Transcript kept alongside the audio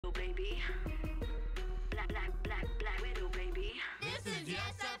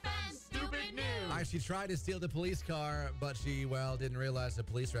fact, she tried to steal the police car, but she, didn't realize the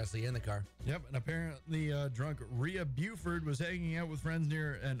police were actually in the car. Yep, and apparently drunk Rhea Buford was hanging out with friends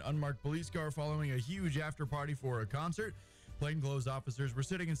near an unmarked police car following a huge after party for a concert. Plainclothes officers were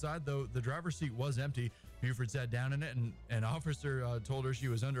sitting inside, though the driver's seat was empty. Buford sat down in it, and an officer told her she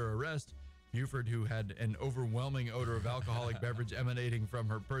was under arrest. Buford, who had an overwhelming odor of alcoholic beverage emanating from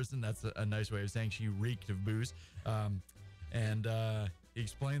her person, that's a nice way of saying she reeked of booze, he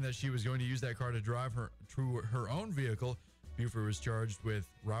explained that she was going to use that car to drive her to her own vehicle. Buford was charged with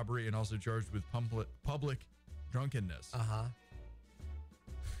robbery and also charged with public drunkenness.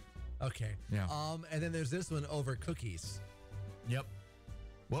 Okay. Yeah. And then there's this one over cookies. Yep.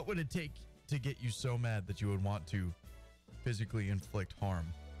 What would it take to get you so mad that you would want to physically inflict harm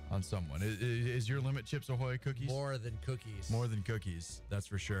on someone? Is your limit Chips Ahoy cookies? More than cookies. More than cookies, that's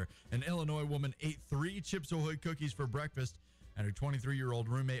for sure. An Illinois woman ate 3 Chips Ahoy cookies for breakfast, and her 23-year-old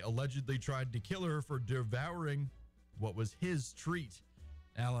roommate allegedly tried to kill her for devouring what was his treat.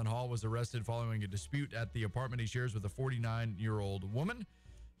 Alan Hall was arrested following a dispute at the apartment he shares with a 49-year-old woman.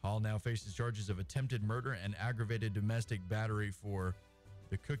 Hall now faces charges of attempted murder and aggravated domestic battery for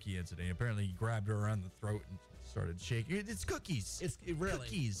the cookie incident. Apparently, he grabbed her around the throat and started shaking. It's cookies. It's really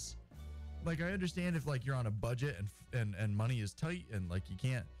cookies. Like, I understand if you're on a budget and money is tight and you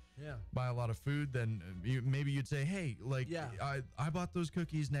can't buy a lot of food, then maybe you'd say, hey, I bought those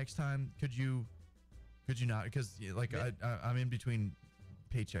cookies. Next time, could you not? Because I'm in between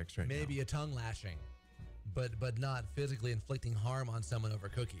paychecks right now. Maybe a tongue lashing. But not physically inflicting harm on someone over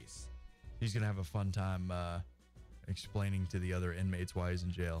cookies. He's going to have a fun time explaining to the other inmates why he's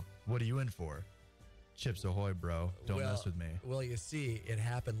in jail. What are you in for? Chips Ahoy, bro. Don't mess with me. Well, you see, it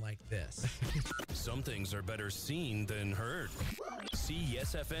happened like this. Some things are better seen than heard. See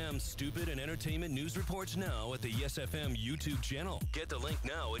Yes FM's stupid and entertainment news reports now at the Yes FM YouTube channel. Get the link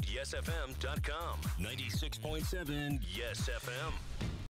now at yesfm.com. 96.7 Yes FM.